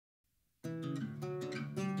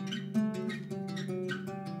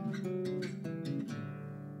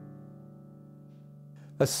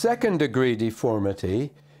A second degree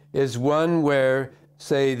deformity is one where,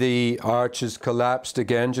 say, the arch is collapsed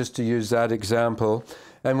again, just to use that example,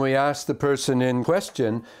 and we ask the person in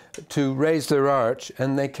question to raise their arch,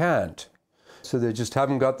 and they can't. So they just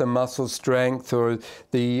haven't got the muscle strength, or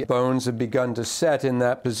the bones have begun to set in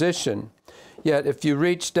that position. Yet if you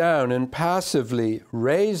reach down and passively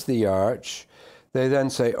raise the arch, they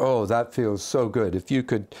then say, oh, that feels so good. If you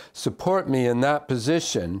could support me in that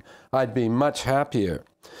position, I'd be much happier.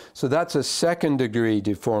 So that's a second degree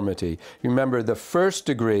deformity. Remember, the first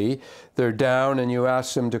degree, they're down and you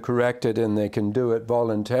ask them to correct it and they can do it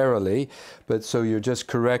voluntarily. But so you're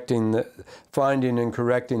just finding and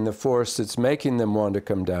correcting the force that's making them want to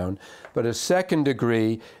come down. But a second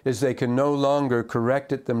degree is they can no longer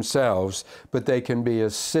correct it themselves, but they can be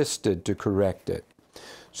assisted to correct it.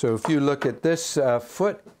 So if you look at this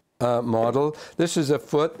foot model, this is a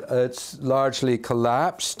foot. It's largely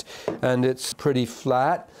collapsed and it's pretty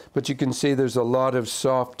flat, but you can see there's a lot of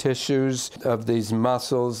soft tissues of these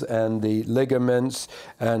muscles and the ligaments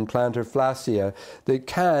and plantar fascia that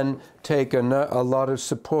can take a lot of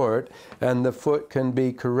support, and the foot can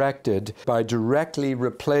be corrected by directly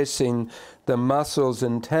replacing the muscles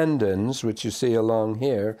and tendons, which you see along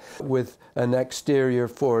here, with an exterior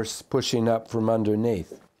force pushing up from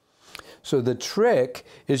underneath. So the trick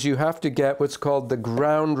is you have to get what's called the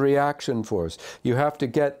ground reaction force. You have to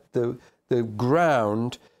get the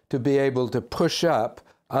ground to be able to push up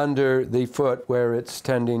under the foot where it's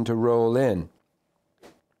tending to roll in.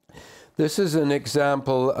 This is an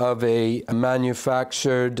example of a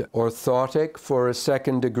manufactured orthotic for a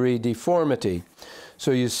second degree deformity. So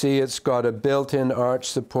you see it's got a built-in arch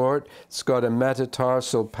support, it's got a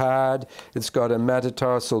metatarsal pad, it's got a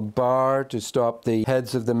metatarsal bar to stop the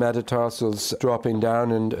heads of the metatarsals dropping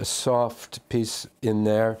down, and a soft piece in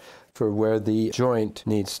there for where the joint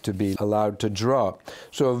needs to be allowed to drop.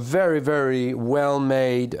 So a very, very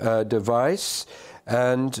well-made device.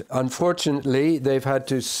 And unfortunately, they've had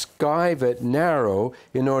to skive it narrow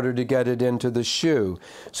in order to get it into the shoe.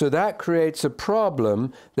 So that creates a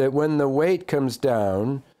problem that when the weight comes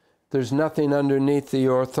down, there's nothing underneath the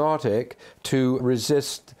orthotic to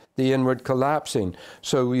resist the inward collapsing.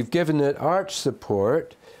 So we've given it arch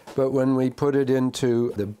support, but when we put it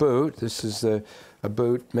into the boot, this is a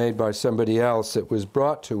boot made by somebody else that was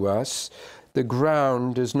brought to us, the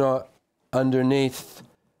ground is not underneath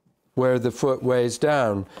where the foot weighs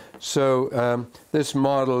down. So this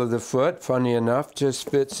model of the foot, funny enough, just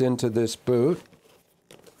fits into this boot.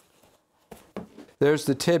 There's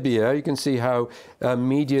the tibia. You can see how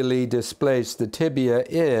medially displaced the tibia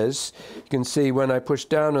is. You can see when I push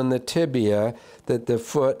down on the tibia that the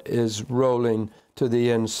foot is rolling to the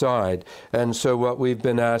inside. And so what we've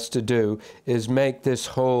been asked to do is make this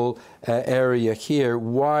whole area here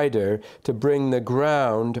wider to bring the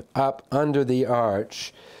ground up under the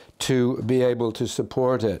arch to be able to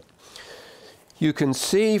support it. You can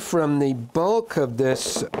see from the bulk of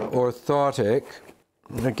this orthotic,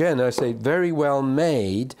 again, I say very well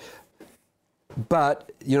made,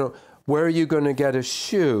 but, you know, where are you going to get a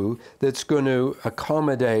shoe that's going to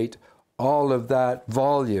accommodate all of that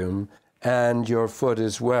volume and your foot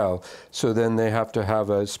as well? So then they have to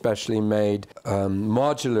have a specially made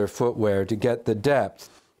modular footwear to get the depth.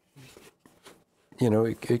 You know,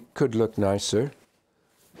 it could look nicer.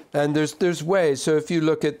 And there's ways. So if you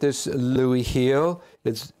look at this Louis heel,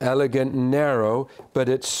 it's elegant and narrow, but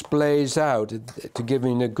it splays out to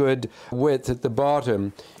giving a good width at the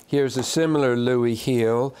bottom. Here's a similar Louis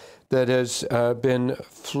heel that has been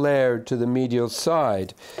flared to the medial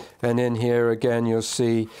side. And in here, again, you'll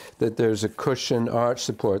see that there's a cushion arch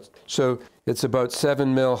support. So it's about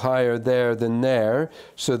 7 mil higher there than there.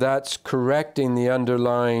 So that's correcting the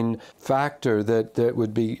underlying factor that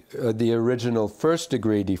would be the original first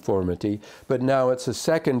degree deformity. But now it's a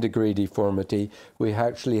second degree deformity. We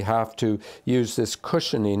actually have to use this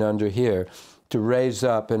cushioning under here to raise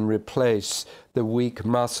up and replace the weak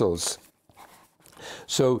muscles.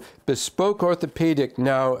 So Bespoke Orthopedic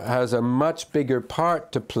now has a much bigger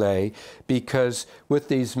part to play, because with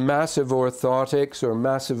these massive orthotics or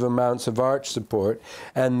massive amounts of arch support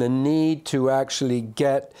and the need to actually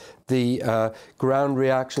get the ground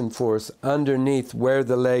reaction force underneath where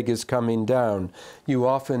the leg is coming down, you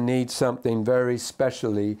often need something very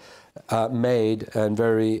specially made and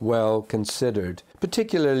very well considered,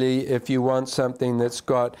 particularly if you want something that's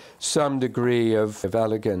got some degree of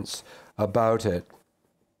elegance about it.